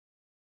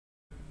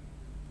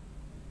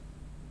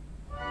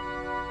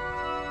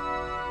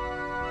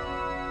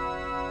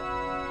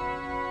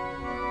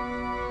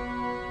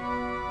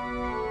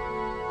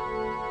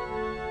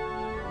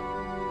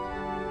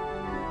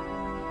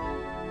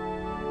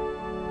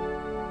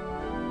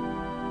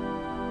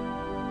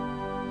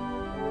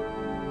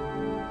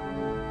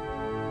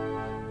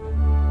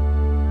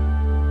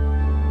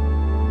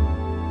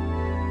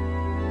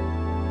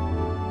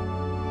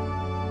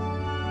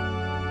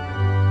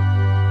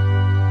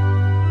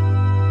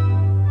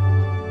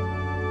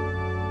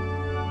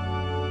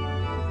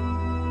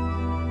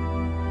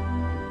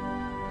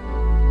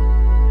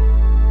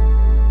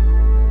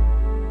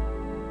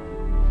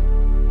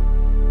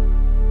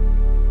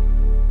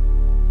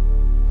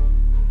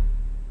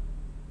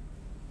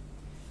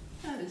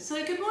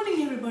So good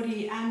morning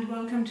everybody, and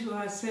welcome to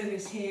our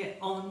service here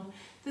on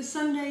the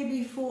Sunday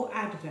before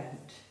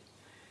Advent.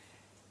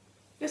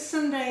 This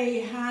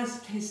Sunday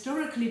has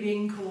historically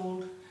been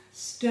called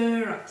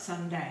Stir Up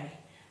Sunday,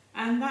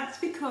 and that's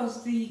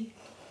because the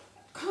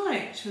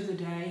collect for the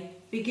day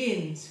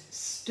begins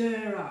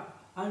stir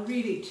up. I'll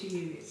read it to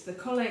you. It's the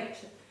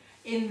collect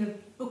in the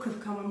Book of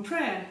Common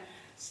Prayer.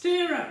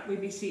 Stir up, we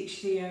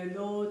beseech thee, O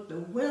Lord, the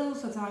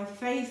wills of thy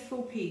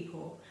faithful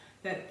people,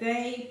 that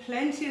they,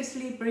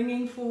 plenteously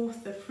bringing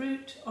forth the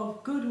fruit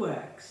of good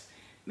works,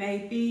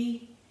 may of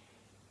thee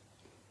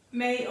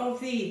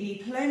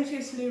be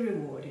plenteously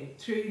rewarded,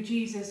 through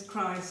Jesus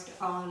Christ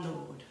our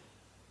Lord.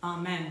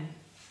 Amen.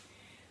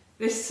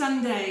 This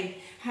Sunday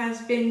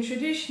has been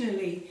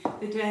traditionally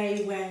the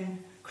day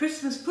when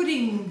Christmas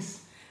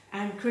puddings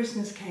and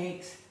Christmas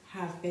cakes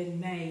have been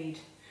made,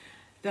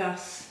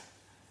 thus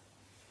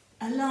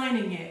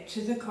aligning it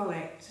to the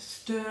collect,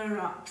 Stir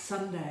Up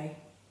Sunday.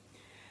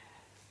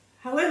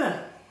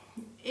 However,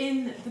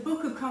 in the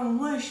Book of Common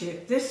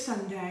Worship, this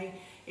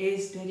Sunday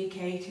is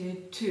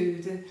dedicated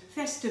to the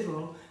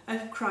festival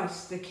of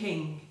Christ the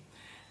King,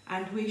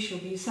 and we shall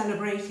be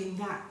celebrating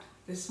that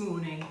this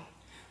morning.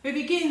 We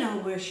begin our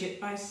worship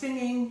by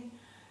singing,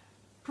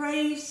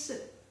 "Praise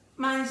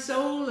my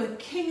soul, the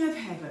King of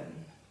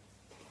heaven,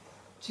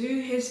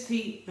 to his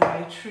feet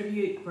thy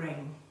tribute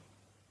bring."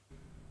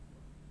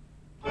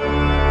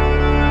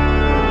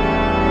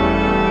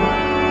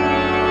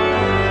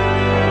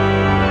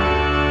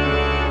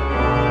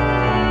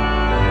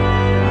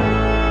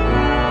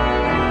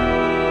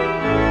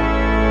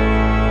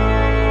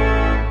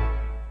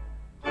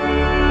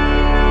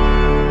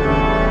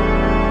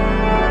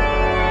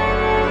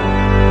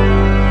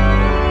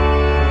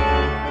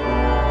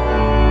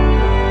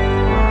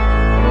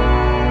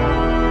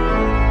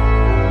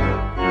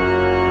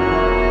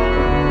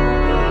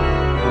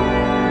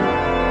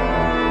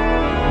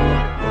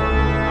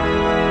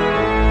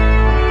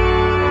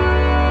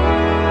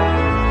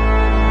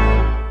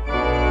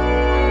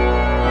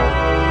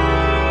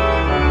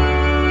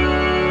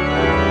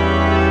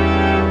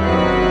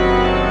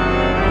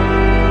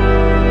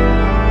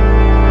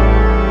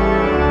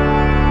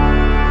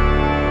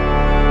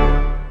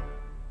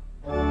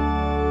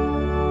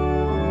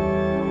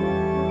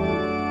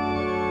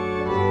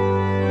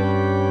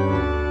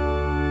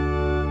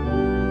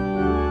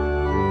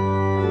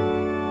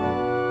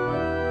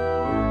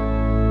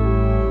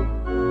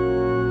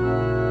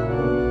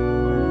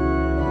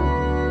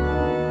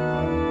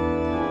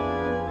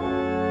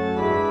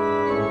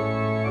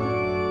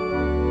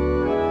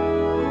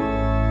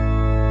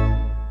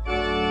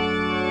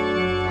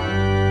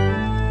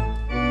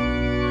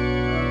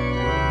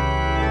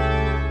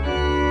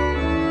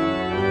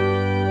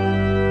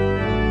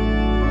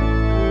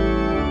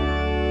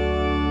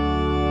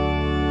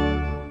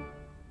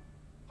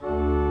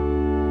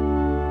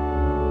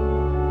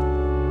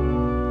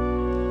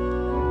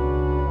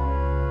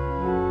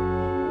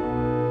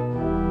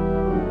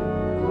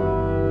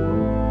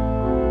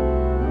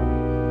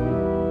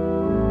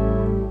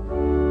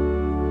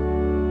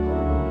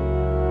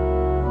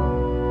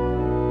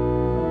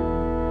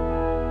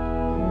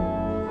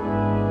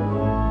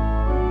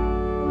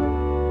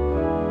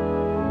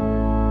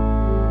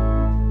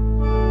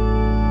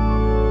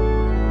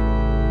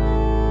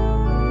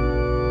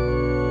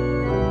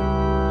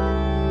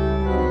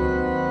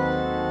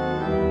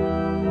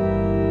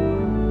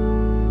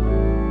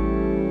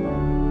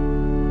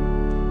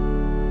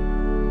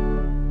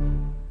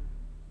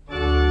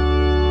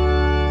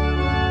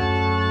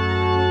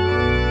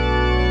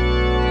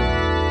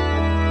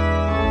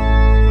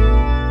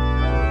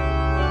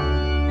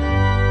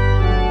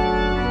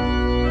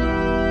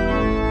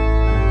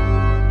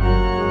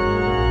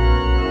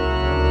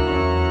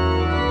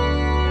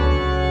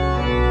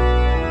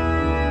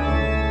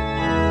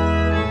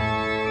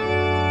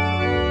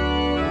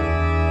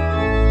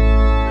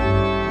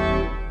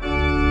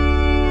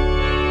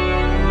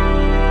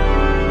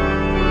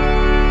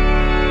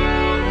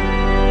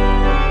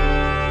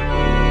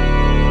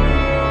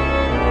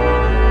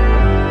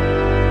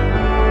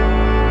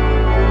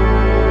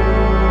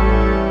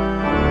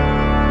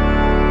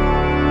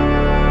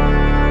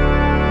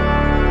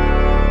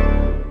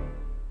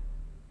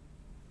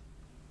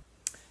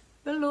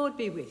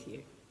 Be with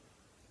you,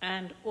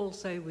 and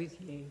also with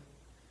you.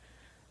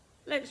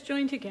 Let's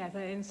join together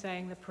in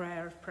saying the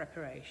prayer of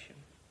preparation.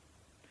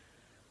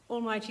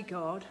 Almighty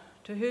God,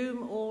 to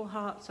whom all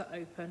hearts are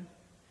open,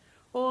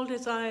 all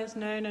desires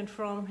known, and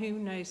from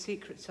whom no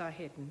secrets are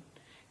hidden,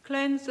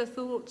 cleanse the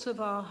thoughts of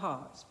our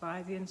hearts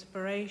by the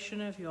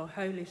inspiration of your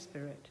Holy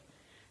Spirit,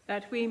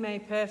 that we may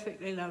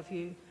perfectly love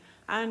you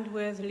and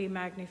worthily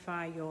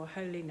magnify your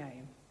holy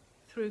name.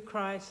 Through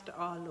Christ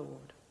our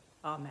Lord.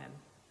 Amen.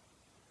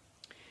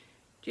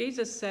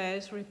 Jesus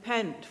says,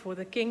 "Repent, for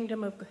the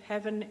kingdom of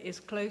heaven is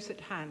close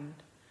at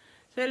hand."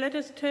 So let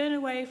us turn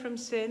away from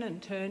sin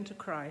and turn to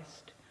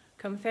Christ,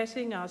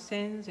 confessing our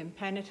sins in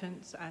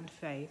penitence and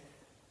faith.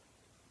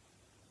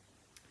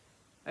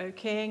 O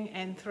King,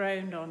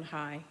 enthroned on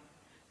high,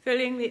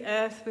 filling the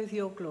earth with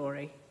your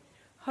glory,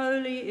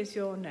 Holy is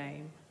your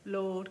name,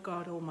 Lord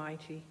God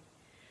Almighty.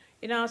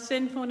 In our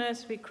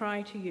sinfulness we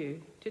cry to you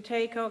to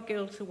take our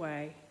guilt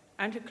away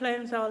and to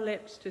cleanse our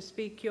lips to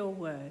speak your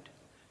word.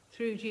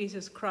 Through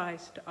Jesus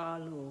Christ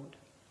our Lord.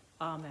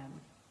 Amen.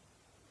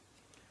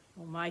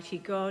 Almighty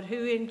God,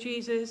 who in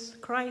Jesus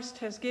Christ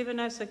has given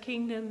us a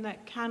kingdom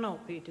that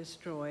cannot be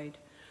destroyed,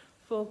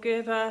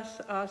 forgive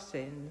us our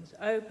sins,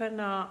 open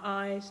our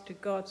eyes to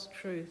God's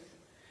truth,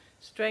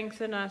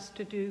 strengthen us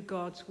to do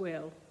God's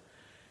will,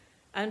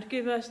 and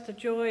give us the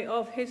joy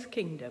of his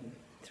kingdom,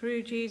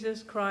 through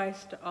Jesus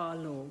Christ our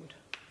Lord.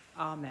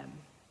 Amen.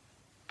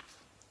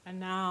 And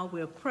now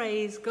we'll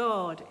praise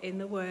God in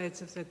the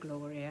words of the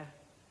Gloria.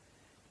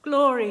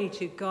 Glory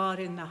to God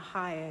in the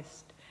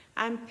highest,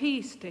 and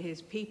peace to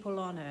his people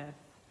on earth.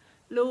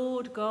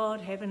 Lord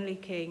God, heavenly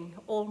King,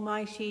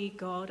 almighty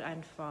God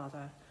and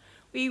Father,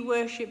 we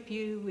worship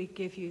you, we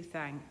give you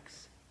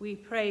thanks. We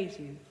praise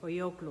you for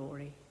your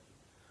glory.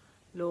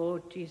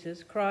 Lord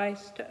Jesus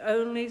Christ,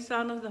 only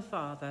Son of the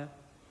Father,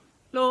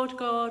 Lord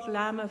God,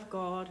 Lamb of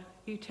God,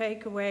 you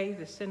take away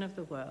the sin of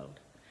the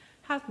world.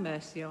 Have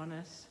mercy on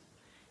us.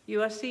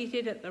 You are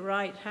seated at the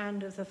right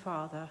hand of the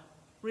Father.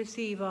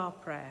 Receive our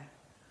prayer.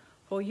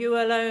 For you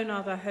alone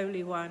are the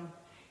Holy One.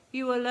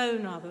 You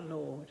alone are the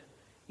Lord.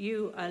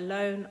 You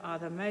alone are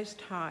the Most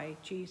High,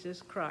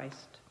 Jesus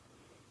Christ,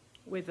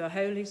 with the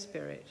Holy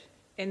Spirit,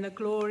 in the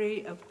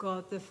glory of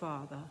God the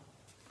Father.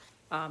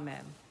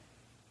 Amen.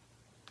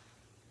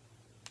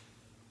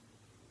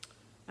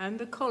 And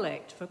the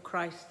collect for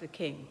Christ the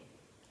King.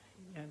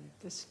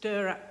 The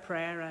stir-up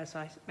prayer, as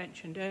I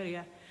mentioned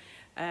earlier,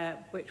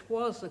 which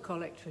was the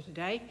collect for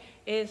today,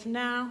 is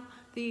now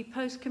the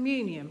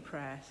post-communion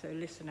prayer, so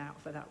listen out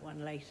for that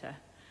one later.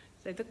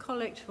 So the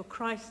collect for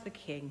Christ the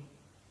King.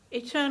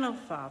 Eternal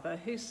Father,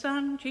 whose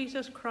Son,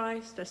 Jesus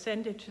Christ,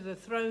 ascended to the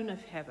throne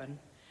of heaven,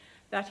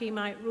 that he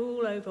might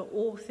rule over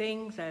all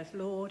things as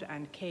Lord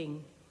and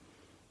King.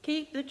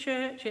 Keep the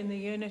Church in the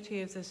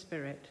unity of the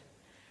Spirit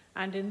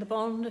and in the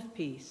bond of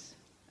peace,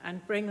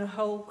 and bring the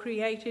whole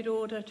created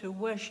order to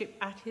worship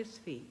at his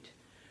feet,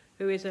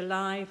 who is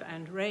alive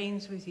and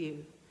reigns with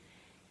you,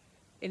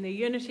 in the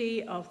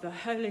unity of the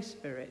Holy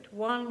Spirit,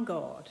 one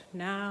God,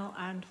 now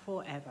and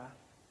forever.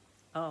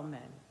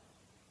 Amen.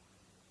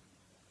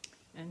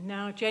 And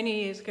now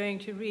Jenny is going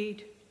to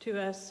read to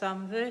us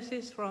some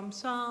verses from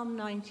Psalm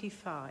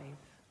 95.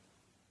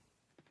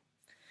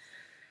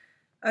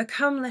 O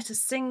come, let us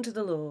sing to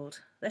the Lord.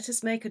 Let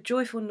us make a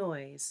joyful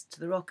noise to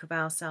the rock of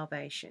our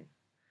salvation.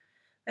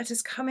 Let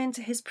us come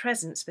into his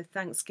presence with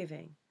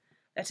thanksgiving.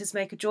 Let us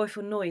make a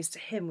joyful noise to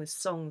him with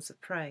songs of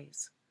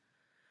praise.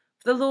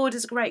 For the Lord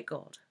is a great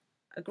God,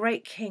 a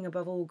great King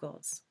above all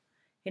gods.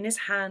 In his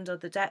hand are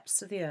the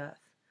depths of the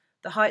earth.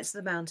 The heights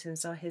of the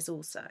mountains are his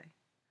also.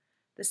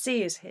 The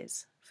sea is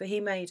his, for he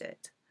made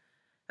it,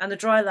 and the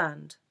dry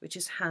land which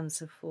his hands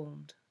have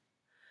formed.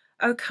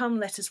 O come,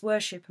 let us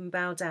worship and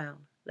bow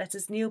down. Let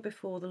us kneel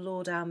before the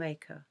Lord our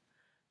Maker.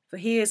 For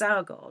he is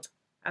our God,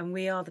 and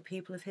we are the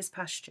people of his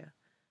pasture,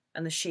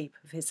 and the sheep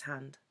of his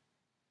hand.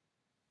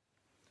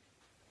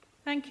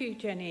 Thank you,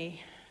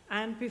 Jenny.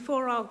 And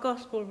before our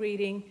gospel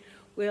reading,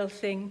 we'll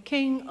sing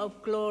King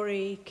of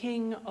Glory,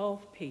 King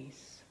of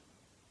Peace.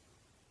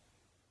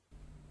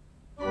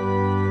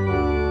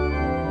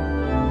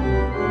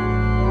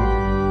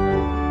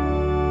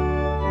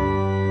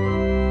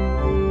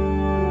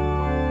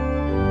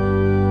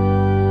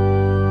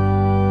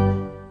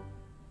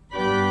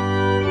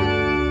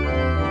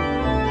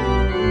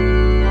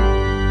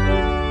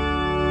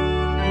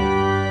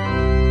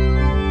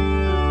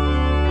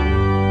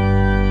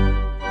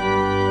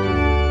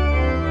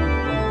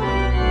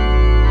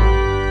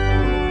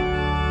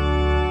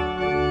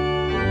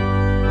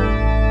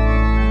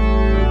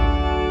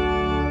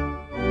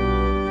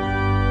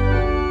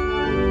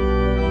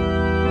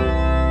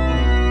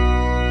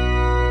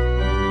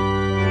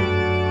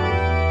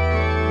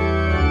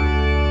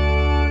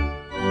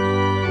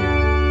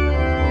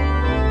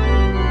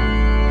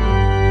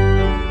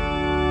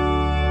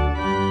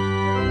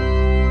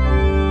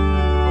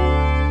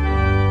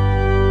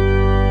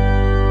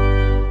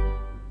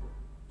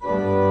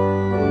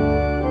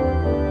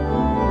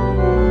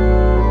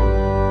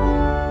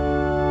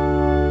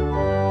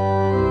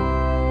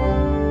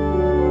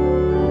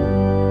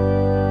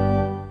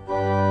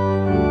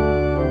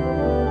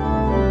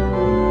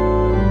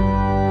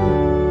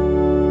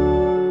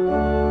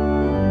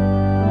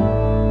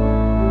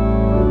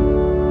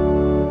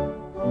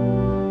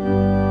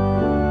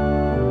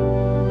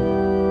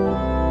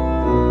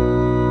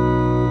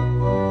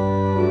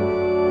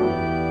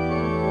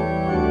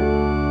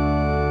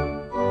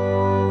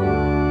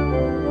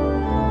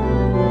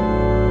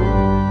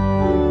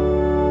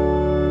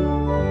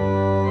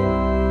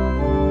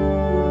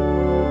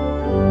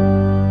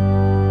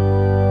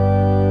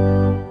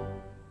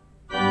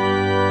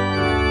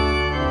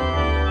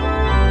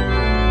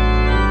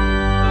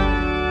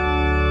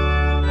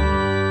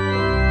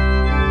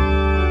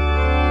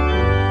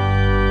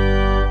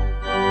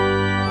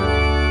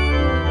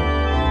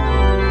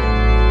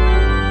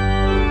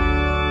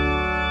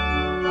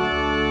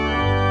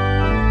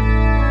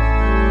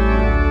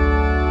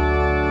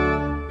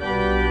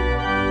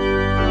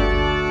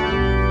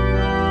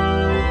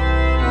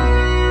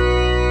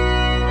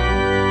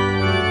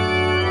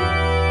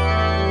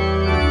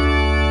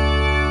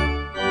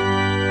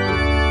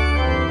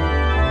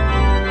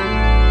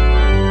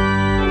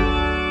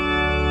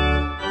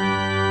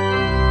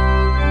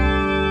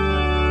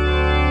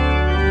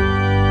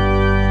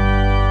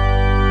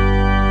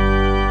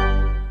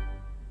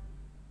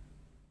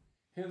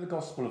 Hear the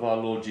gospel of our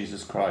Lord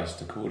Jesus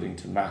Christ according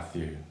to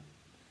Matthew.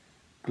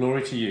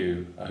 Glory to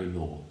you, O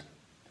Lord.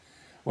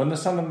 When the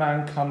Son of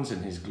Man comes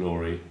in his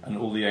glory, and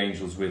all the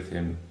angels with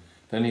him,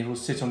 then he will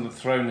sit on the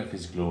throne of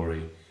his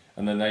glory,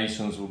 and the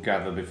nations will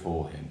gather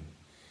before him.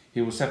 He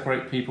will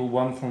separate people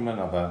one from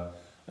another,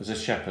 as a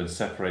shepherd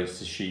separates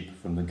the sheep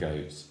from the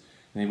goats,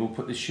 and he will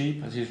put the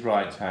sheep at his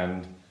right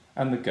hand,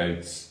 and the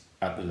goats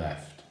at the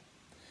left.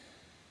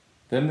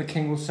 Then the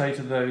king will say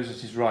to those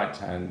at his right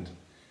hand,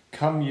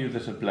 "Come, you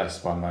that are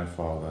blessed by my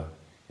Father,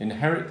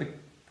 inherit the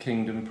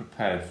kingdom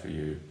prepared for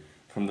you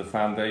from the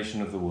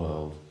foundation of the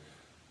world.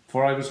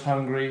 For I was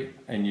hungry,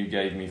 and you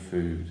gave me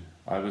food.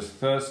 I was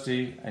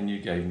thirsty, and you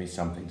gave me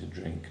something to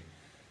drink.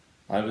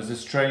 I was a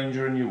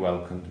stranger, and you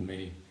welcomed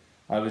me.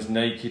 I was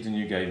naked, and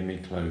you gave me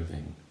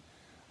clothing.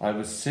 I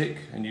was sick,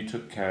 and you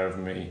took care of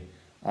me.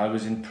 I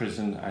was in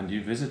prison, and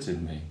you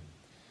visited me."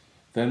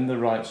 Then the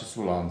righteous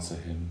will answer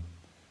him,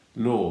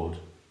 "Lord,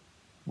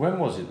 when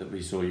was it that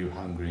we saw you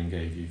hungry and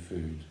gave you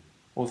food,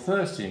 or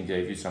thirsty and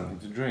gave you something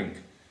to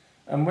drink?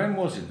 And when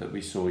was it that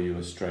we saw you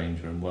a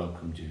stranger and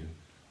welcomed you,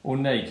 or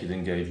naked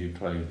and gave you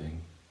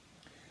clothing?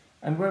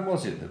 And when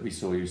was it that we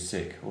saw you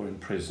sick or in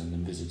prison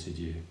and visited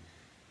you?"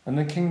 And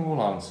the king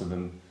will answer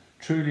them,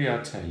 "Truly I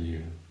tell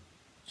you,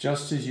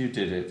 just as you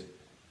did it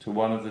to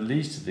one of the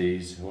least of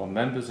these who are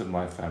members of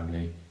my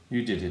family,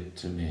 you did it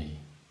to me."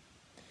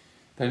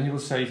 Then he will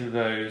say to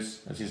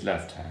those at his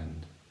left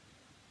hand,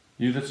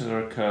 "You that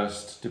are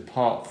accursed,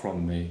 depart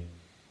from me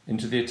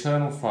into the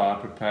eternal fire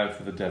prepared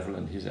for the devil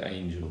and his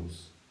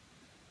angels.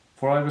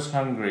 For I was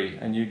hungry,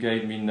 and you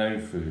gave me no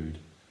food.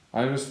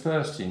 I was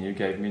thirsty, and you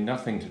gave me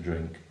nothing to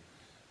drink.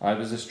 I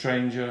was a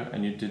stranger,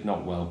 and you did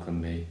not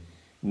welcome me.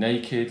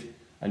 Naked,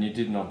 and you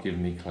did not give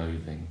me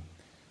clothing.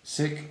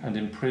 Sick and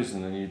in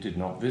prison, and you did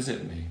not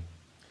visit me."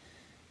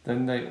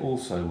 Then they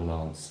also will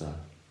answer,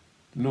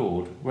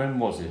 "Lord, when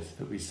was it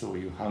that we saw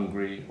you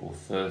hungry or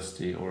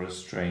thirsty or a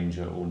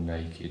stranger or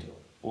naked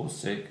or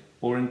sick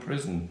or in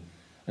prison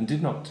and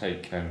did not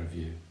take care of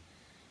you?"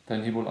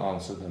 Then he will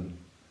answer them,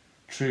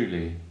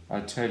 "Truly,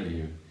 I tell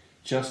you,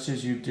 just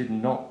as you did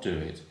not do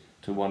it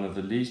to one of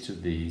the least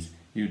of these,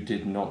 you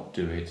did not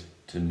do it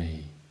to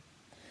me."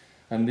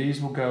 And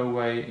these will go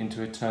away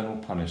into eternal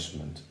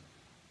punishment,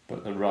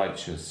 but the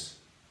righteous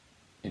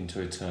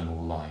into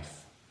eternal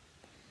life.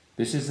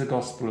 This is the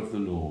gospel of the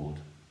Lord.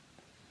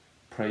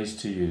 Praise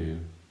to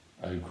you,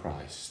 O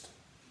Christ.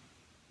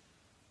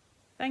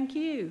 Thank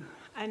you.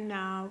 And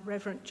now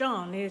Reverend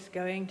John is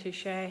going to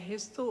share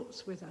his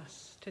thoughts with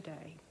us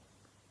today.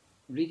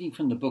 Reading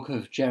from the book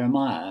of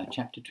Jeremiah,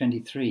 chapter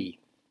 23.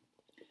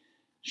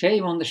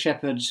 "Shame on the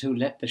shepherds who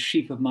let the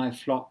sheep of my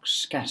flock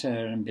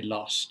scatter and be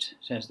lost,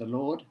 says the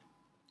Lord.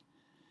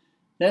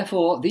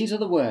 Therefore these are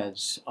the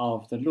words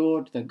of the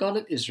Lord, the God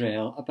of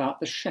Israel, about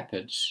the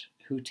shepherds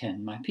who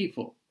tend my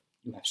people.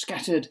 You have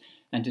scattered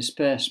and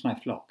dispersed my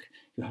flock.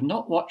 You have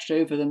not watched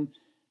over them,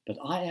 but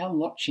I am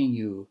watching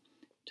you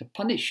to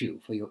punish you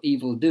for your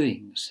evil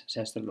doings,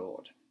 says the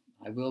Lord.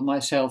 I will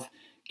myself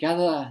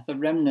gather the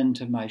remnant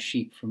of my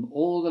sheep from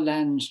all the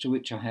lands to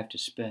which I have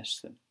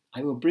dispersed them.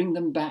 I will bring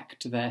them back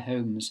to their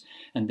homes,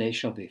 and they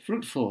shall be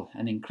fruitful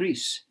and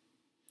increase.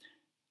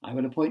 I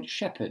will appoint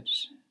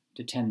shepherds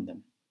to tend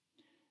them.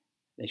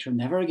 They shall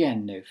never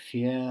again know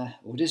fear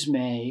or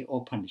dismay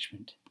or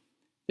punishment.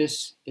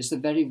 This is the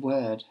very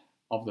word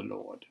of the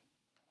Lord."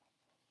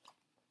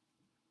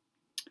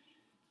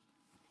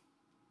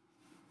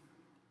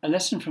 A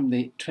lesson from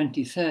the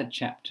 23rd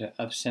chapter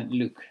of St.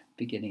 Luke,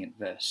 beginning at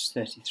verse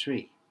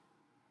 33.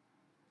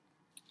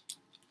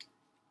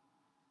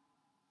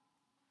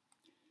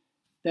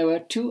 There were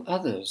two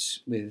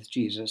others with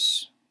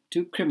Jesus,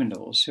 two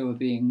criminals who were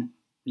being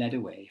led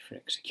away for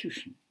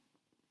execution.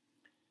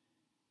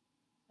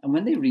 And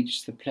when they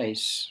reached the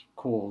place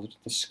called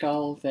the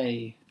Skull,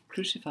 they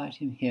crucified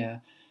him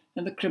here,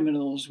 and the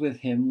criminals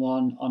with him,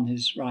 one on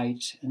his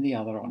right and the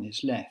other on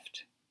his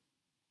left.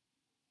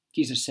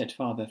 Jesus said,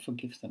 "Father,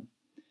 forgive them.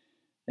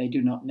 They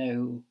do not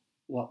know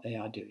what they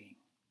are doing."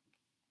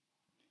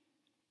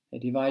 They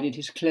divided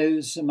his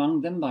clothes among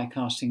them by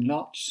casting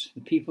lots.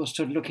 The people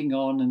stood looking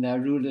on, and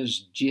their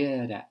rulers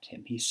jeered at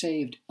him. "He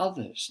saved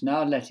others.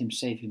 Now let him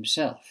save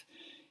himself,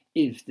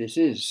 if this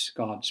is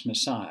God's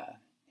Messiah,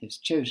 his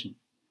chosen."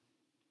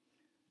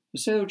 The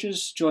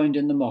soldiers joined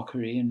in the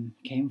mockery and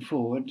came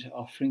forward,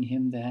 offering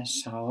him their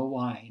sour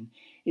wine.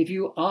 "If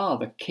you are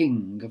the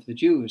king of the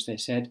Jews," they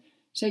said,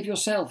 "save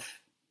yourself."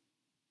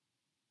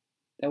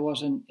 There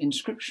was an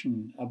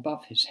inscription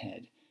above his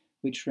head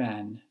which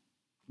ran,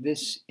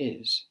 "This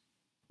is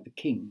the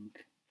King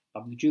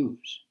of the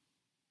Jews."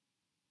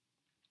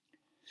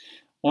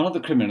 One of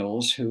the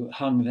criminals who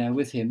hung there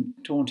with him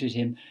taunted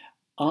him,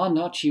 "Are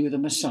not you the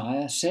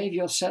Messiah? Save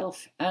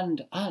yourself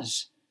and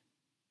us."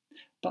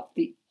 But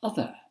the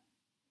other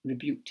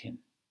rebuked him,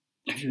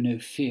 "Have you no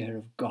fear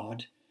of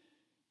God?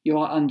 You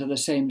are under the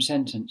same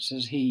sentence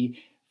as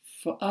he.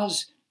 For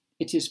us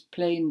it is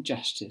plain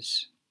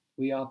justice.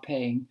 We are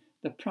paying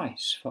the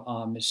price for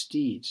our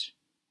misdeeds.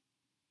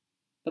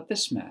 But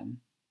this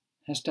man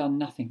has done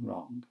nothing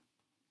wrong."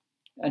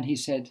 And he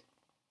said,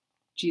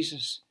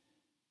 Jesus,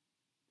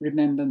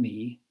 remember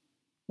me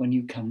when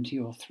you come to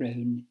your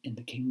throne in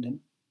the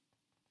kingdom.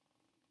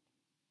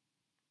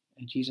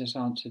 And Jesus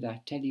answered,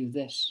 I tell you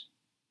this,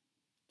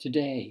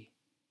 today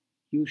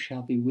you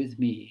shall be with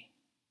me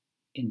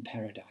in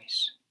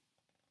paradise.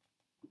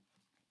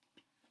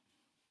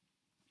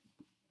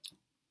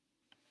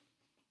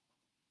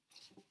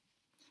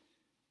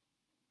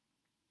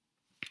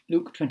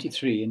 Luke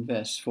 23 in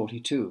verse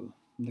 42,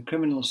 the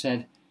criminal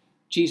said,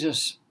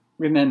 Jesus,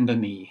 remember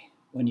me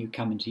when you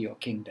come into your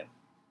kingdom.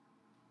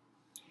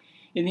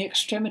 In the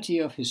extremity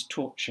of his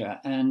torture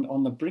and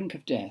on the brink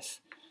of death,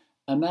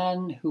 a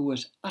man who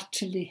was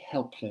utterly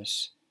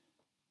helpless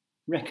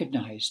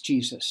recognized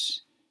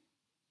Jesus,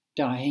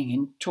 dying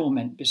in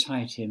torment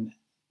beside him,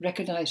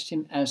 recognized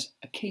him as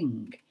a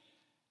king,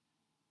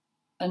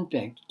 and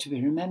begged to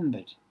be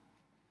remembered.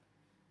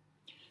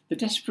 The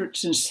desperate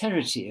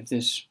sincerity of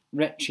this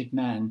wretched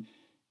man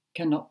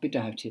cannot be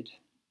doubted.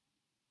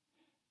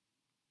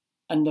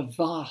 And the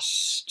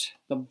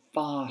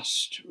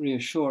vast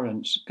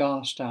reassurance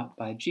gasped out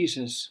by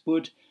Jesus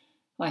would,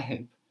 I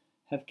hope,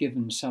 have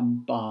given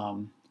some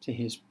balm to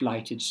his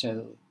blighted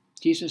soul.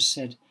 Jesus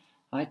said,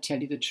 I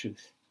tell you the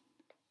truth,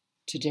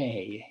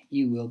 today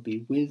you will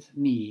be with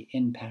me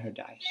in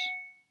paradise.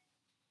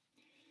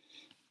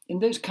 In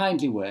those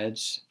kindly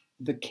words,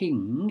 the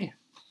king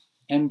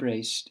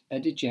embraced a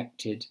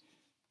dejected,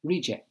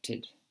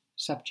 rejected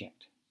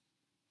subject.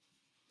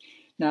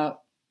 Now,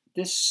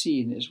 this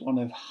scene is one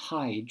of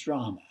high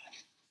drama,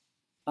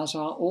 as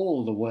are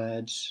all the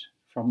words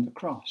from the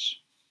cross.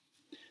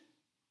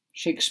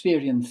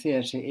 Shakespearean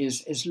theatre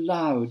is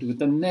loud with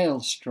the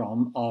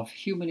maelstrom of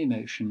human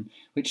emotion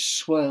which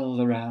swirls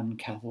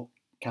around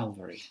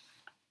Calvary.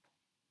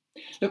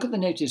 Look at the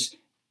notice,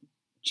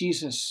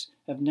 Jesus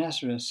of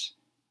Nazareth,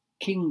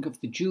 King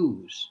of the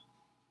Jews.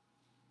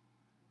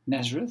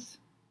 Nazareth?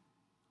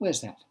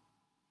 Where's that?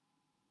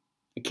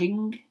 A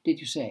king, did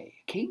you say?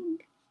 A king?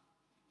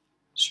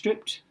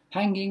 Stripped,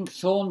 hanging,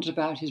 thorns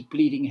about his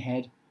bleeding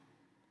head.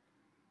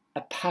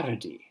 A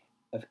parody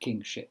of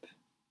kingship,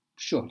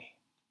 surely.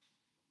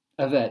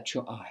 Avert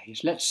your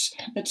eyes.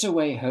 Let's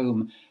away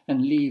home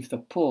and leave the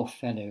poor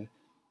fellow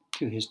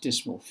to his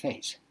dismal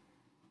fate.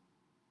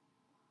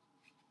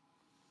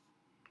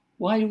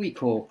 Why do we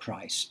call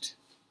Christ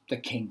the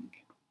King?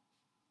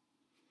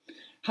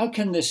 How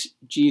can this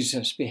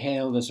Jesus be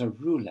hailed as a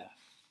ruler?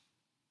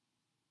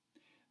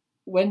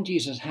 When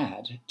Jesus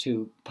had,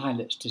 to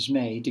Pilate's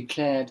dismay,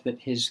 declared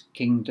that his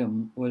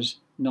kingdom was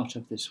not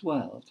of this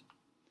world,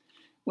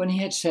 when he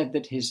had said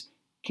that his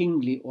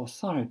kingly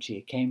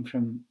authority came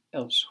from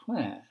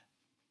elsewhere,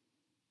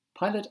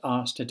 Pilate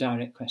asked a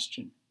direct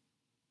question.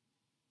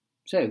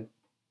 So,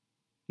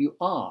 you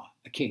are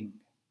a king?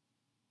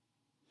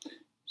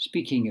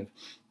 Speaking of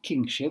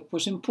kingship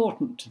was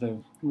important to the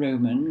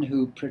Roman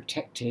who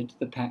protected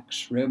the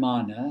Pax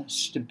Romana,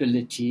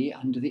 stability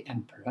under the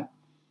emperor.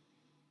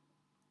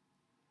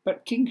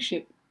 But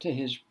kingship to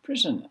his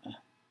prisoner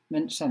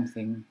meant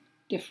something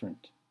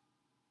different.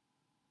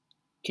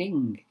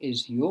 King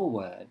is your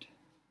word,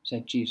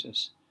 said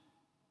Jesus.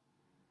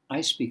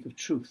 I speak of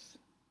truth.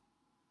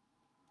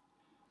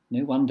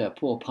 No wonder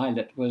poor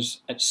Pilate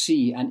was at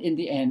sea and in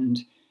the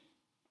end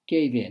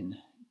gave in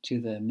to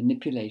the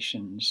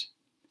manipulations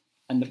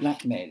and the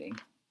blackmailing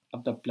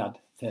of the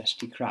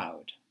bloodthirsty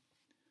crowd.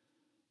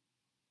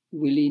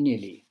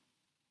 Willy-nilly,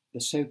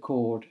 the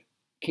so-called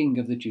King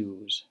of the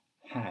Jews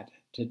had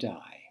to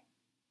die.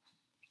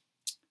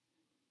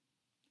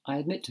 I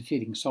admit to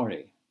feeling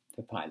sorry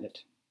for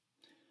Pilate,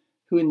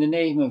 who in the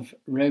name of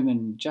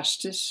Roman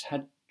justice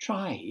had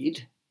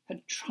tried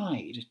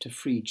to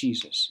free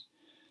Jesus,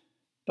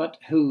 but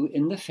who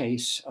in the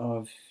face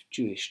of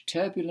Jewish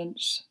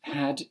turbulence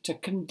had to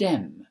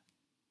condemn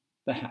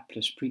the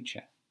hapless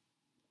preacher.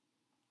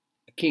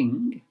 A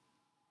king,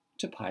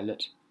 to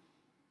Pilate,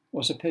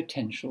 was a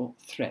potential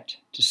threat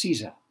to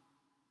Caesar.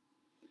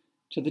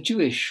 To the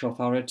Jewish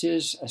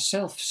authorities, a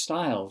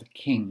self-styled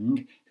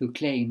king who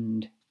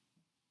claimed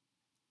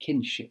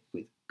kinship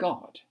with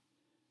God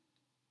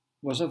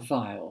was a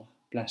vile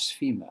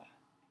blasphemer.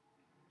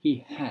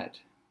 He had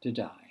to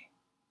die.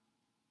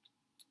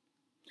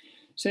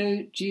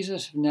 So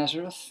Jesus of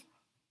Nazareth,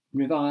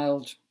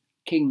 reviled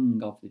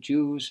King of the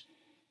Jews,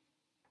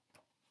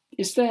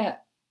 is there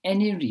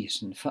any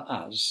reason for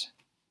us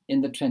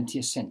in the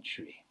 20th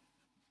century?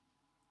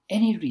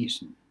 Any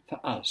reason for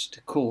us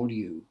to call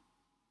you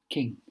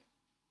king?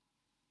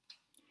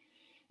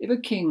 If a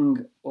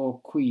king or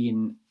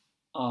queen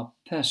are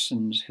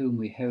persons whom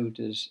we hold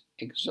as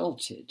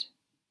exalted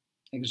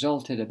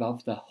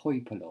above the hoi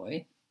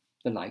polloi,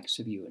 the likes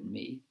of you and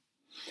me,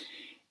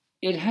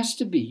 it has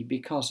to be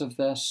because of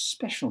the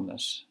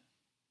specialness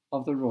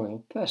of the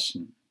royal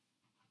person.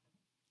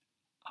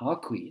 Our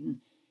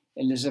Queen,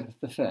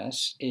 Elizabeth I,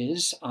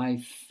 is,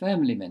 I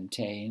firmly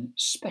maintain,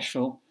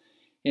 special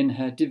in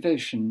her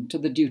devotion to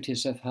the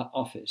duties of her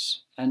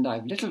office, and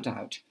I've little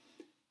doubt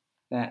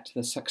that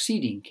the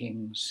succeeding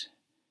kings,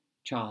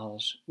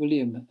 Charles,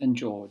 William and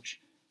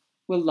George,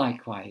 will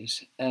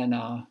likewise earn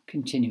our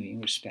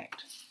continuing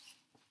respect.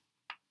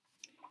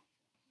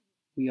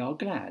 We are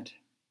glad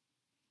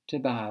to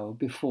bow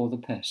before the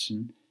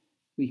person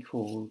we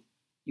call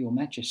Your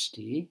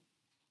Majesty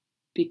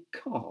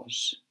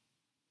because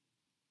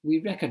we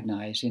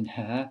recognise in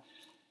her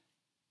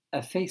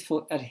a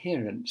faithful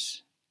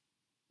adherence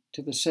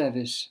to the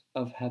service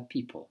of her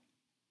people.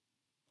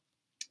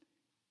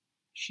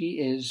 She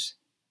is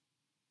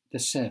the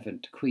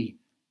servant queen.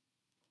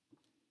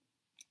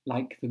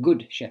 Like the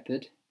good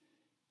shepherd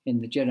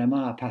in the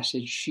Jeremiah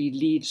passage, she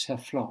leads her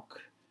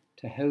flock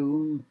to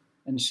home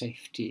and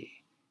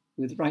safety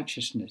with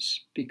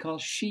righteousness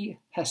because she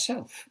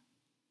herself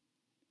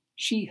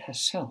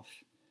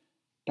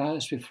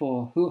bows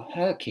before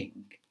her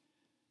King,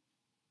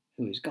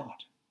 who is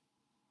God.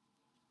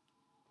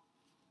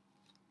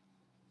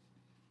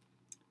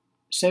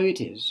 So it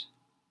is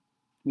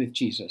with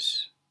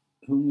Jesus,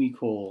 whom we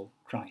call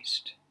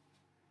Christ.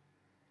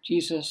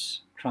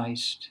 Jesus,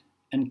 Christ,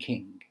 and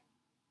King.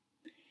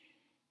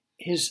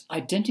 His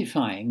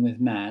identifying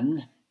with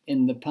man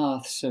in the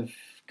paths of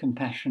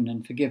compassion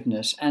and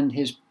forgiveness, and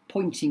his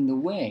pointing the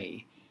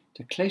way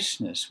to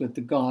closeness with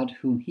the God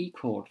whom he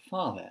called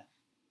Father,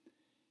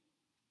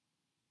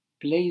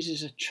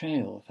 blazes a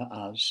trail for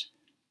us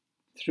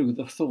through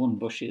the thorn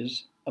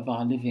bushes of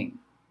our living.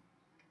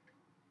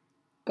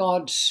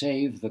 God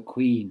save the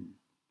Queen,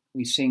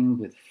 we sing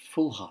with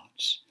full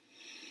hearts.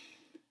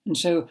 And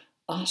so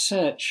our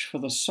search for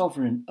the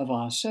sovereign of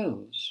our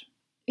souls,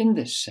 in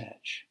this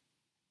search,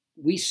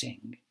 we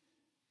sing,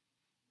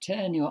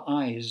 turn your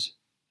eyes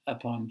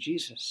upon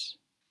Jesus.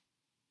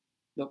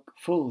 Look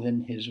full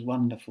in his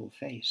wonderful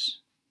face.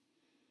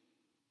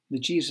 The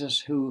Jesus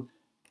who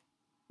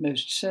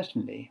most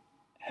certainly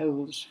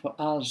holds for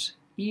us,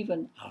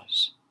 even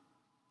us,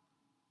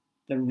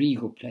 the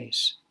regal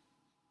place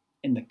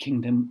in the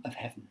kingdom of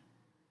heaven.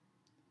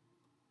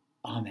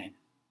 Amen.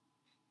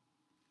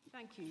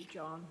 Thank you,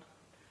 John.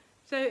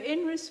 So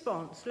in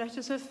response, let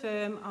us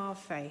affirm our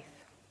faith.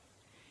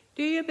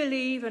 Do you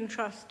believe and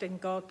trust in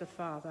God the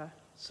Father,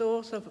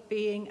 source of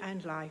being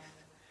and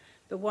life,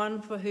 the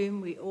one for whom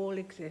we all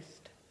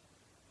exist?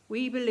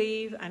 We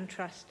believe and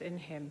trust in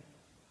him.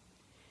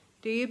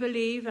 Do you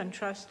believe and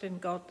trust in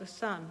God the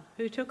Son,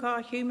 who took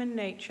our human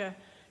nature,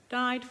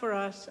 died for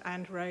us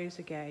and rose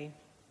again?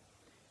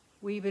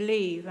 We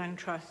believe and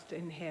trust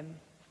in him.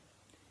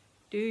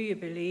 Do you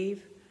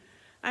believe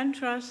and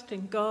trust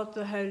in God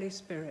the Holy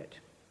Spirit,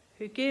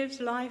 who gives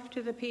life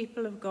to the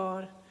people of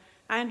God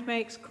and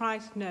makes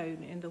Christ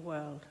known in the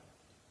world?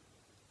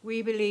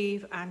 We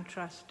believe and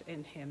trust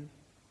in him.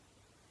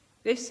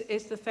 This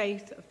is the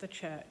faith of the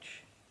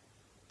Church.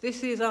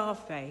 This is our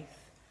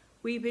faith.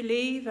 We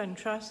believe and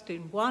trust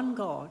in one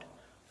God,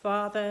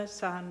 Father,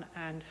 Son,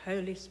 and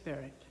Holy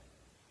Spirit.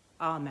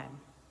 Amen.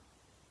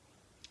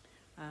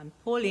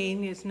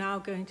 Pauline is now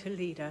going to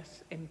lead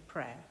us in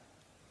prayer.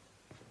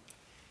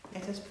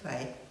 Let us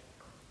pray.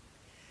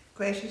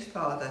 Gracious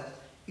Father,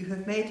 you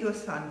have made your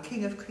Son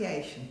King of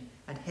creation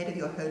and head of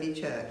your holy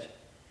church.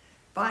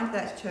 Bind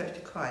that church to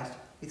Christ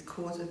with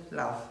cords of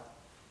love.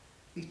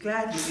 We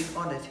gladly give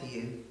honour to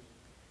you,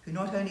 who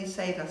not only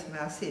saved us from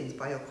our sins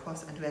by your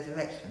cross and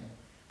resurrection,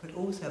 but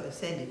also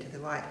ascended to the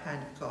right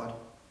hand of God.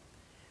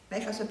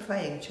 Make us a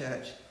praying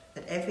church,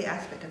 that every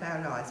aspect of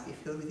our lives be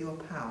filled with your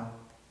power,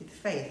 with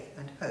faith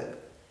and hope,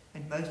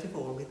 and most of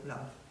all with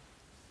love.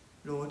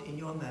 Lord, in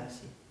your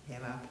mercy,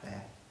 hear our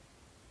prayer.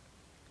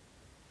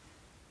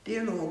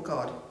 Dear Lord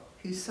God,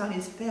 whose sun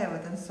is fairer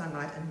than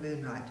sunlight and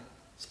moonlight,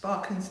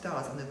 sparkling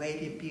stars on the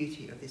radiant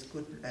beauty of this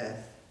good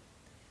earth,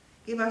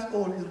 give us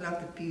all who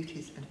love the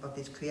beauties of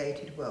this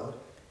created world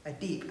a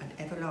deep and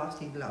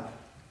everlasting love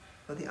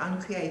for the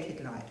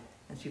uncreated light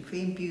and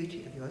supreme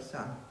beauty of your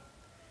Son,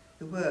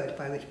 the Word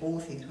by which all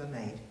things were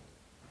made.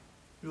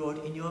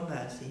 Lord, in your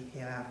mercy,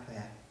 hear our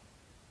prayer.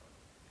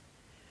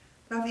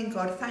 Loving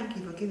God, thank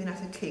you for giving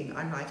us a King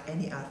unlike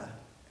any other.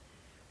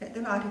 Let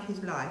the light of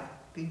his life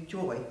bring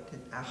joy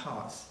to our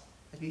hearts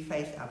as we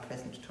face our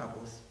present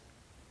troubles.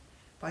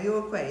 By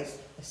your grace,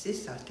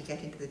 assist us to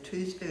get into the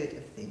true spirit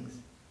of things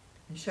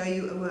and show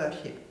you a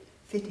worship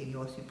fitting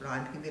your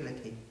sublime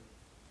humility.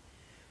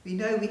 We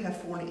know we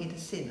have fallen into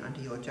sin under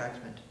your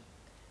judgment.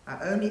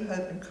 Our only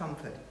hope and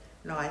comfort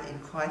lies in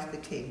Christ the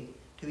King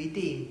to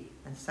redeem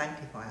and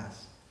sanctify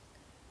us.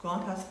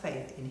 Grant us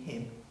faith in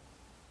him.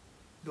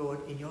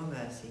 Lord, in your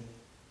mercy,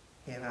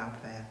 hear our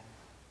prayer.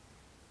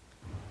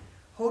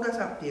 Hold us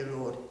up, dear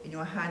Lord, in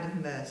your hand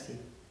of mercy.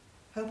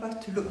 Help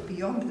us to look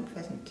beyond the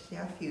present to see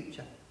our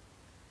future.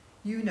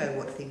 You know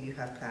what thing you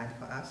have planned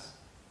for us.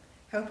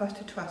 Help us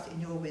to trust in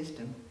your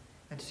wisdom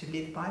and to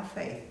live by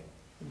faith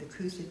in the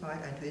crucified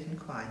and risen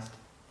Christ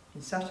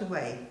in such a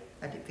way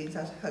that it brings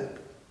us hope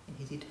in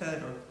his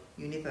eternal,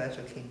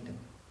 universal kingdom.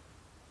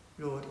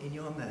 Lord, in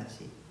your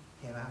mercy,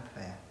 hear our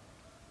prayer.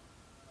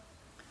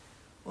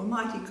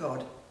 Almighty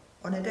God,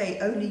 on a day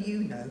only you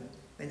know,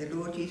 when the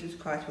Lord Jesus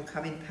Christ will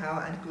come in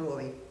power and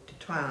glory to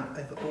triumph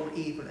over all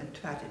evil and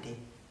tragedy,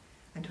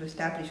 and to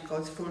establish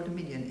God's full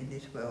dominion in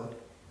this world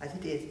as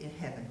it is in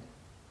heaven,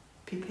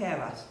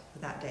 Prepare us for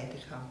that day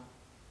to come.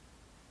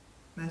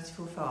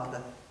 Merciful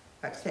Father,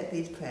 accept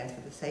these prayers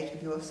for the sake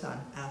of your Son,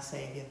 our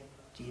Saviour,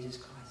 Jesus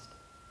Christ.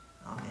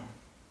 Amen.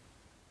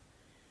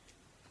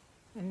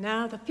 And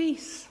now the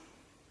peace.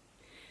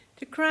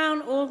 To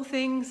crown all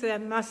things there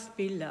must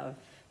be love.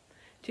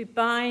 To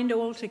bind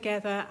all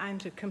together and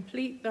to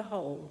complete the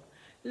whole,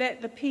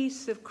 let the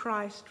peace of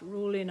Christ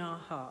rule in our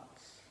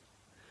hearts.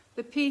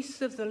 The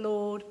peace of the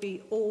Lord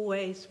be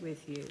always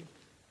with you,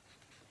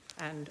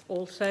 and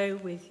also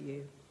with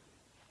you.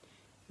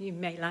 You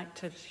may like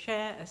to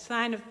share a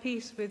sign of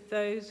peace with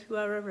those who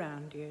are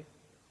around you.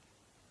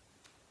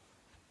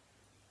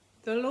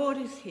 The Lord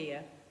is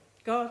here.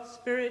 God's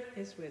Spirit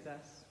is with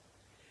us.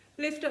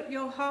 Lift up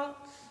your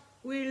hearts.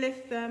 We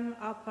lift them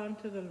up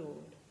unto the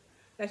Lord.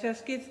 Let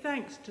us give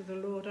thanks to the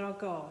Lord our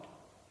God.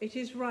 It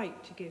is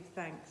right to give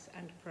thanks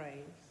and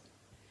praise.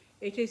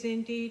 It is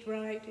indeed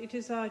right. It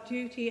is our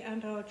duty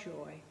and our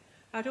joy,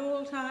 at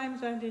all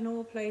times and in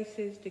all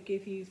places, to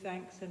give you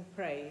thanks and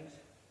praise,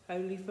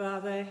 Holy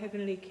Father,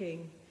 Heavenly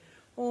King,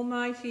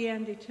 Almighty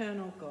and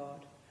eternal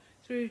God,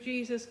 through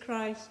Jesus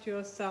Christ,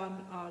 your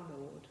Son, our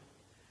Lord.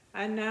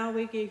 And now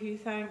we give you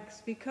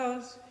thanks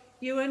because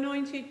you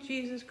anointed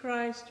Jesus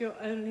Christ, your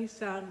only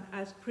Son,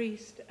 as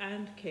priest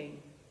and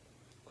king.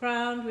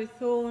 Crowned with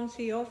thorns,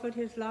 he offered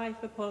his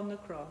life upon the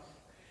cross,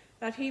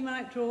 that he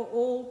might draw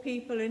all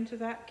people into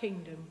that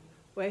kingdom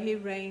where he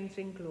reigns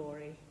in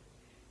glory.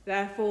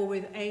 Therefore,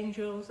 with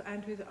angels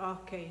and with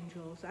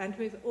archangels and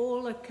with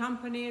all the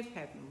company of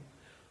heaven,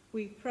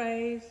 we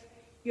praise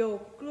your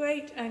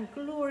great and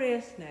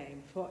glorious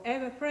name,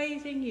 forever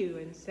praising you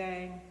and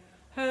saying,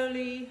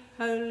 Holy,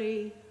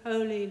 holy,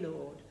 holy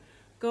Lord,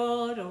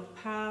 God of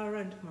power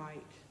and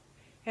might.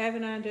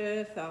 Heaven and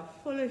earth are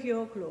full of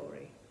your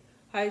glory.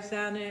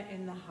 Hosanna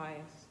in the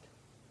highest.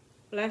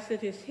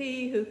 Blessed is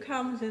he who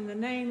comes in the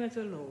name of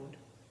the Lord.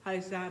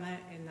 Hosanna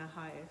in the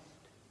highest.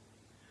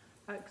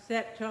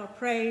 Accept our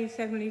praise,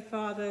 Heavenly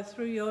Father,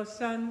 through your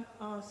Son,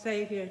 our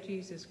Saviour,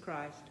 Jesus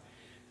Christ.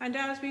 And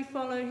as we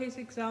follow his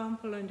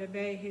example and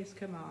obey his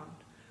command,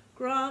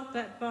 grant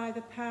that by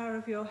the power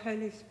of your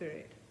Holy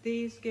Spirit,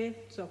 these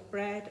gifts of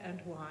bread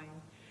and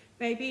wine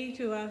may be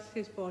to us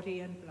his body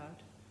and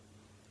blood,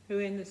 who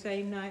in the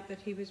same night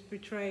that he was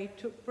betrayed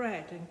took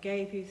bread and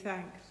gave you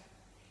thanks.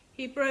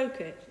 He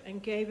broke it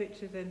and gave it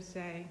to them,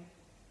 saying,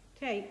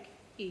 Take,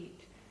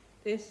 eat,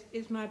 this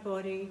is my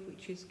body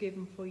which is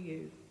given for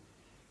you.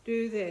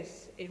 Do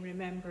this in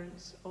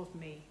remembrance of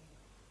me.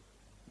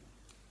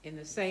 In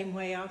the same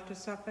way, after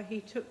supper, he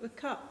took the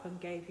cup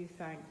and gave you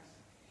thanks.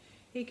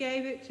 He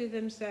gave it to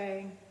them,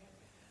 saying,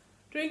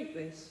 Drink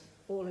this,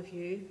 all of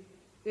you.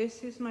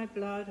 This is my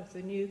blood of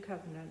the new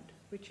covenant,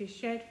 which is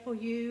shed for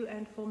you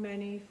and for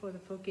many for the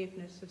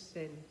forgiveness of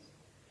sins.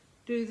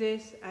 Do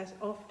this as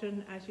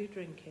often as you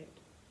drink it,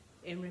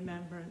 in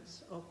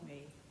remembrance of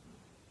me.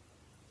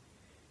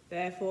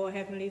 Therefore,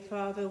 Heavenly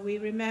Father, we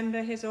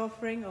remember his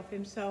offering of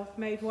himself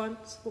made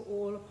once for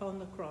all upon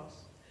the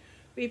cross.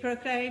 We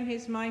proclaim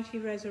his mighty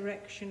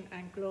resurrection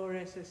and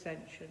glorious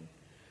ascension.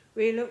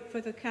 We look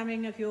for the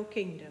coming of your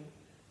kingdom,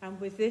 and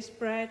with this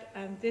bread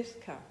and this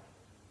cup,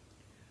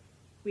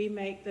 we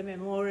make the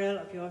memorial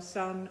of your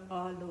Son,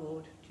 our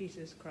Lord,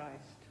 Jesus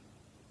Christ.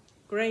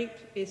 Great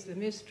is the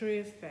mystery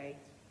of faith.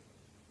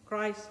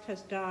 Christ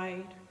has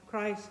died,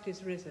 Christ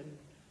is risen,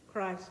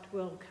 Christ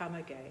will come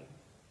again.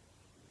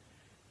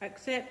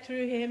 Accept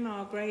through him,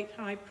 our great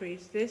high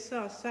priest, this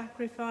our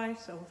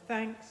sacrifice of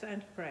thanks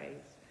and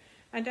praise.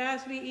 And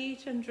as we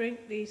eat and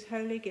drink these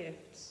holy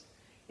gifts,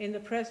 in the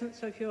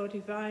presence of your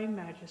divine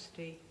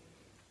majesty,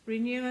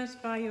 renew us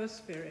by your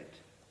Spirit.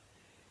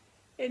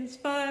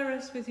 Inspire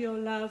us with your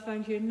love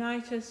and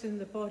unite us in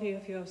the body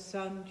of your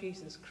Son,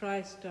 Jesus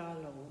Christ our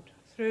Lord.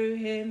 Through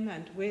him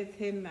and with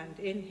him and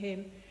in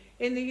him,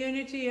 in the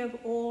unity of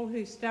all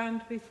who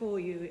stand before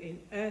you in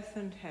earth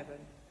and heaven,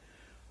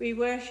 we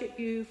worship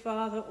you,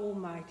 Father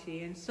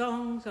Almighty, in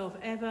songs of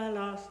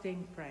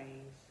everlasting praise.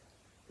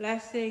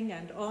 Blessing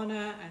and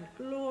honour and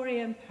glory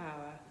and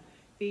power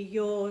be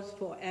yours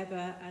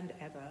forever and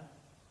ever.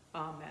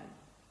 Amen.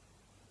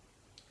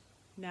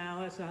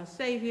 Now, as our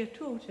Saviour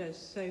taught us,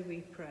 so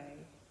we pray.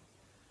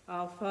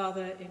 Our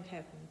Father in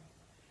heaven,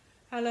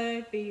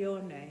 hallowed be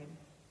your name.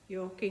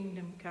 Your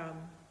kingdom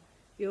come,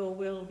 your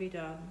will be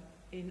done,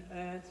 in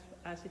earth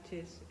as it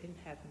is in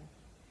heaven.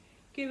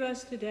 Give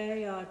us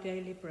today our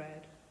daily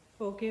bread.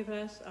 Forgive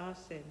us our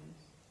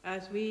sins,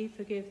 as we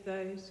forgive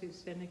those who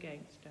sin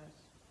against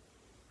us.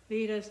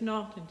 Lead us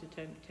not into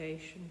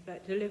temptation,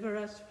 but deliver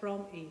us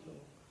from evil.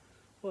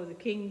 For the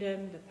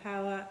kingdom, the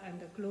power, and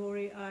the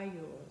glory are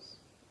yours,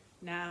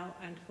 now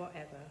and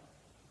forever.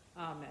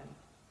 Amen.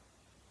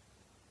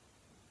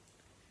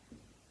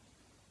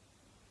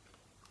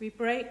 We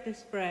break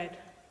this bread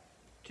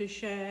to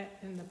share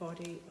in the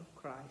body of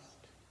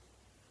Christ.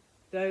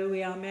 Though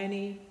we are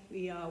many,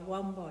 we are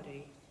one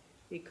body,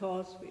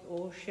 because we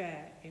all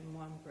share in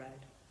one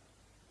bread.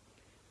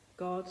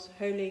 God's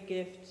holy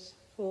gifts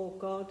for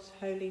God's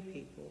holy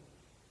people.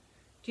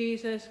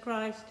 Jesus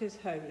Christ is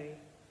holy.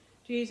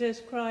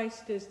 Jesus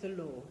Christ is the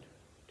Lord.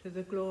 to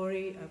the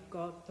glory of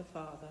God the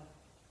Father.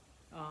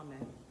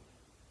 Amen.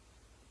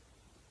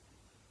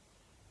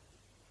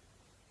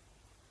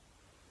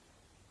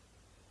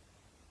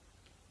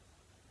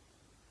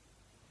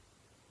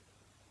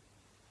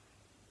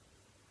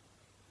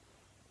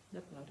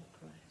 The blood of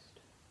Christ.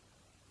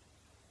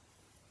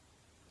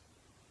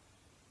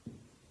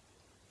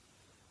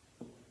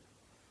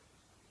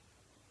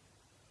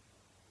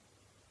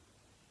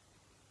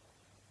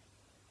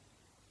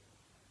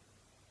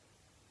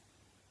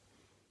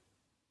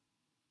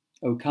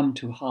 O come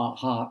to our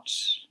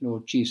hearts,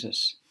 Lord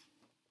Jesus.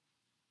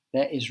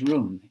 There is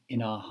room in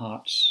our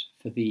hearts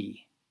for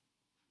thee.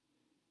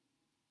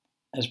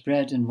 As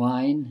bread and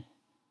wine,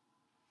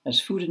 as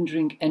food and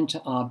drink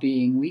enter our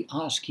being, we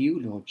ask you,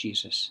 Lord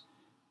Jesus,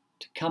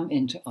 to come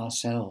into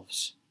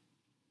ourselves.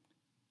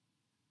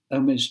 O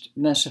most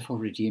merciful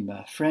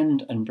Redeemer,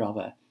 friend and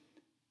brother,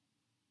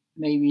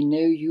 may we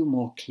know you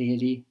more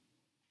clearly,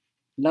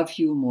 love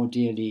you more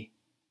dearly,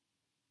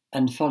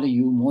 and follow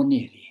you more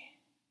nearly,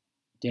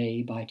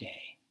 day by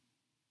day.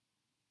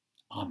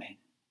 Amen.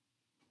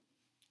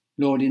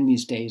 Lord, in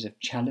these days of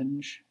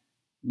challenge,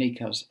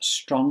 make us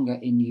stronger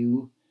in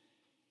you.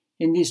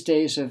 In these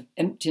days of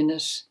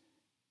emptiness,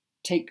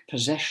 take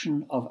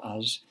possession of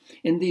us.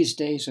 In these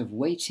days of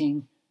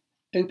waiting,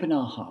 open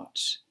our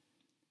hearts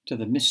to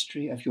the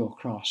mystery of your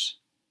cross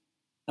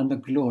and the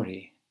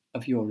glory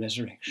of your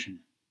resurrection.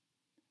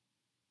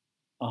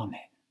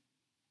 Amen.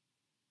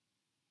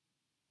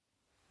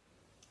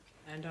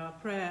 And our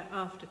prayer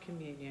after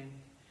communion.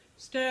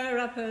 Stir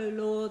up, O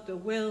Lord, the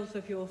wills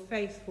of your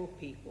faithful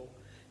people,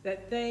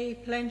 that they,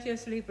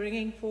 plenteously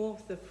bringing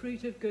forth the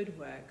fruit of good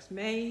works,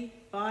 may,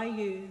 by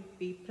you,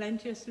 be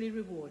plenteously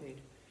rewarded.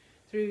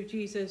 Through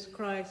Jesus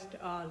Christ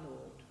our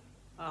Lord.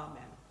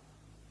 Amen.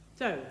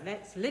 So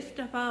let's lift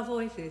up our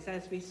voices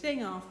as we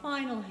sing our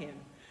final hymn,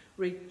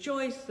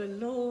 Rejoice, the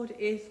Lord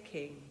is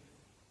King.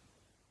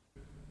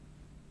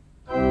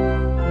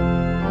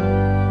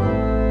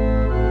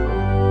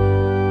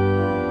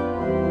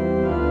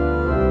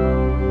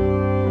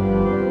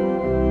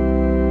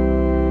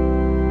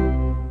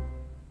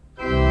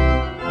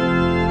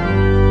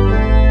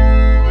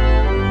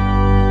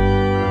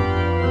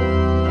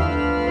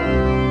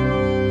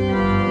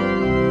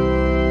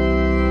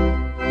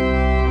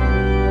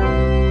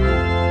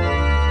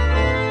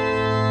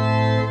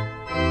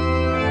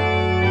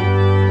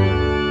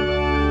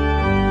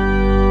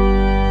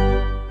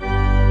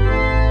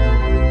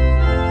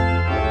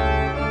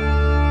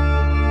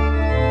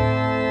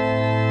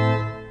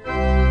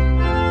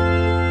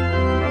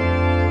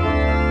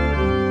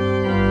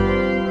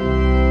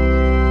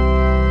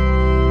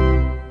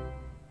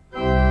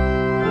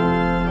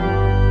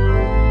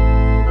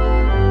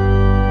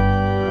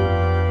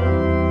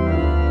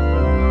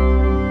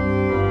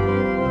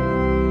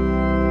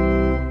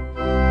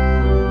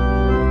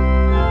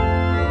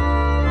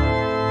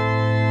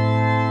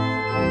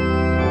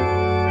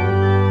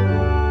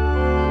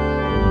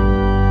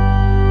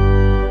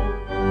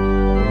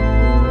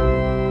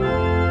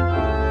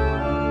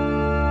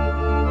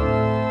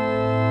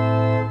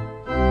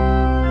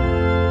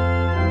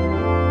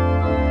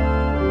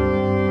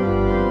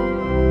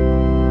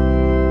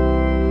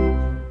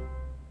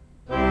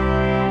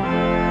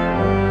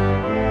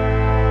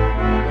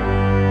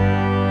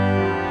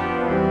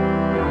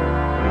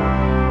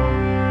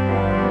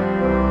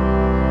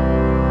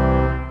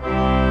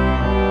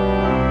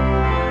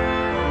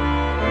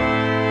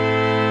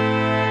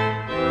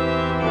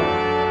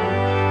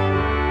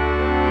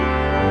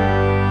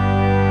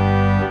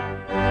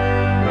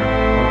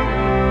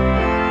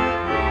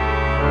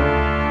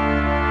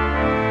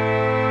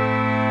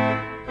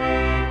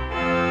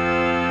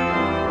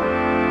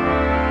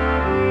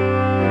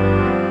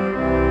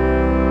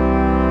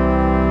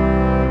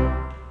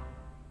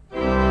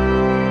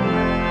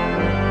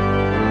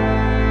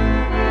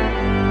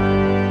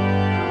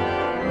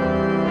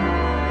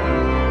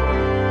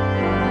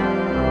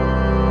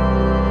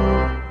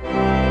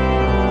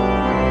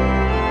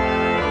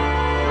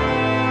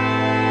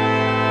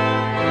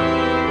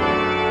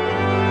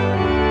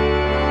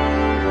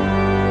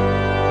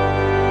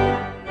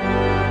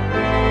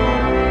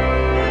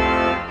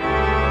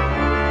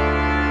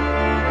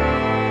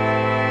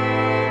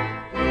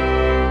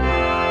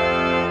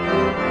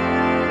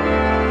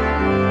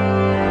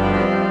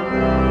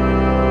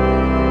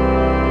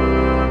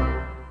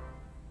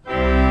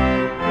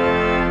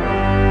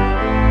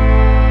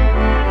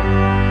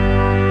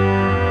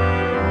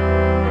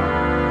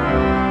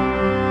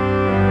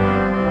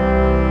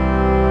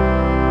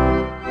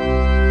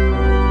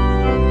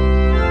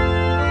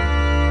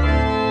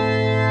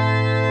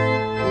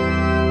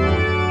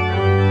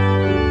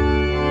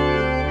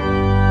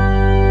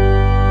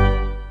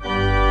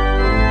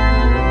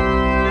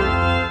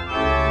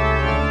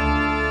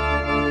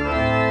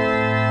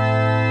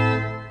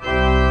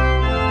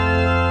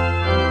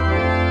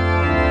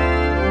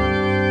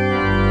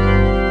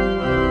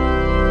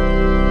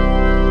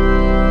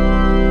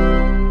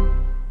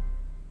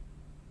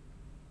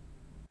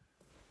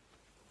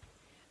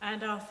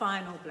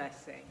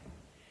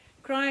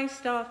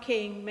 Christ our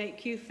King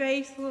make you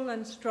faithful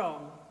and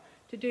strong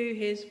to do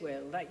his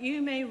will, that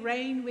you may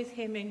reign with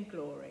him in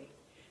glory.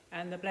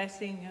 And the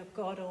blessing of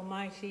God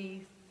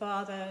Almighty,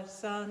 Father,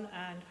 Son,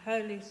 and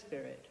Holy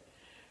Spirit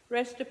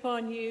rest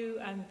upon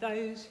you and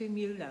those whom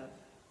you love,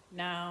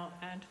 now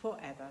and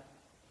forever.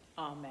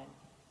 Amen.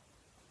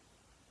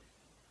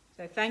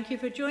 So thank you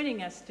for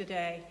joining us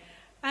today,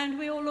 and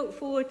we all look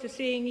forward to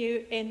seeing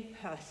you in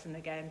person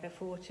again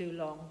before too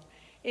long.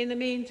 In the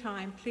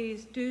meantime,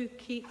 please do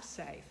keep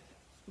safe.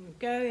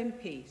 Go in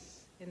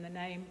peace in the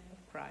name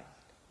of Christ.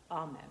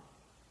 Amen.